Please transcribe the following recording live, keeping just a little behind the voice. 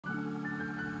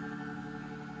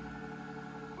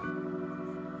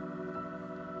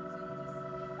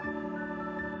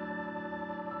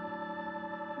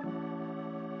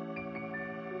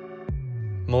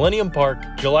Millennium Park,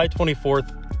 July 24th,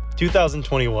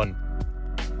 2021.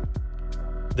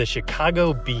 The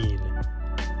Chicago Bean.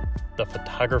 The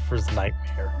photographer's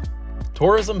nightmare.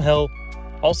 Tourism hell,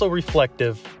 also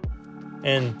reflective,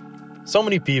 and so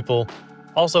many people.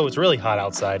 Also, it's really hot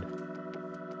outside.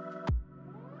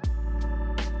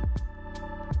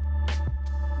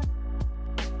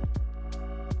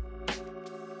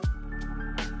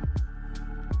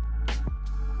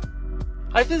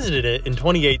 I visited it in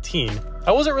 2018.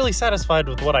 I wasn't really satisfied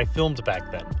with what I filmed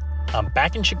back then. I'm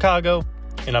back in Chicago,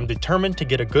 and I'm determined to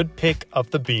get a good pic of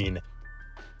the bean.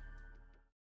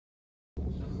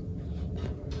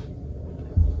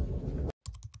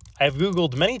 I have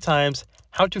Googled many times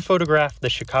how to photograph the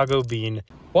Chicago bean.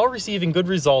 While receiving good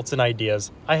results and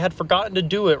ideas, I had forgotten to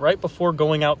do it right before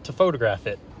going out to photograph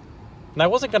it. And I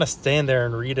wasn't going to stand there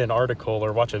and read an article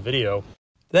or watch a video.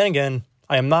 Then again,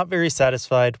 I am not very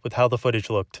satisfied with how the footage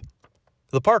looked.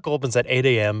 The park opens at 8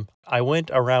 a.m. I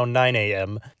went around 9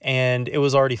 a.m. and it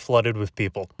was already flooded with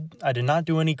people. I did not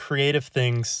do any creative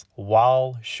things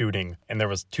while shooting, and there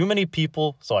was too many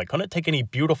people, so I couldn't take any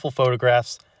beautiful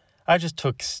photographs. I just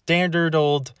took standard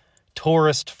old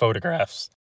tourist photographs.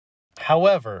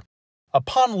 However,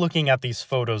 upon looking at these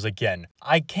photos again,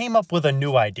 I came up with a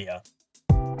new idea.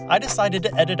 I decided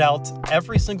to edit out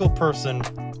every single person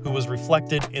who was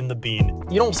reflected in the bean.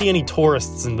 You don't see any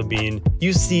tourists in the bean.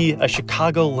 You see a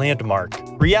Chicago landmark.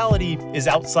 Reality is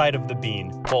outside of the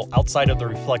bean. Well, outside of the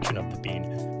reflection of the bean.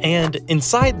 And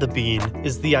inside the bean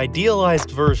is the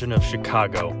idealized version of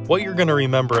Chicago, what you're gonna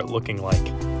remember it looking like.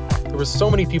 There were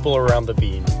so many people around the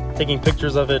bean, taking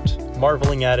pictures of it,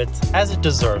 marveling at it, as it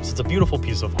deserves. It's a beautiful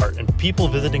piece of art, and people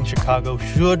visiting Chicago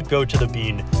should go to the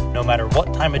bean, no matter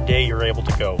what time of day you're able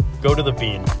to go. Go to the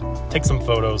bean, take some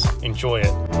photos, enjoy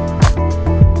it.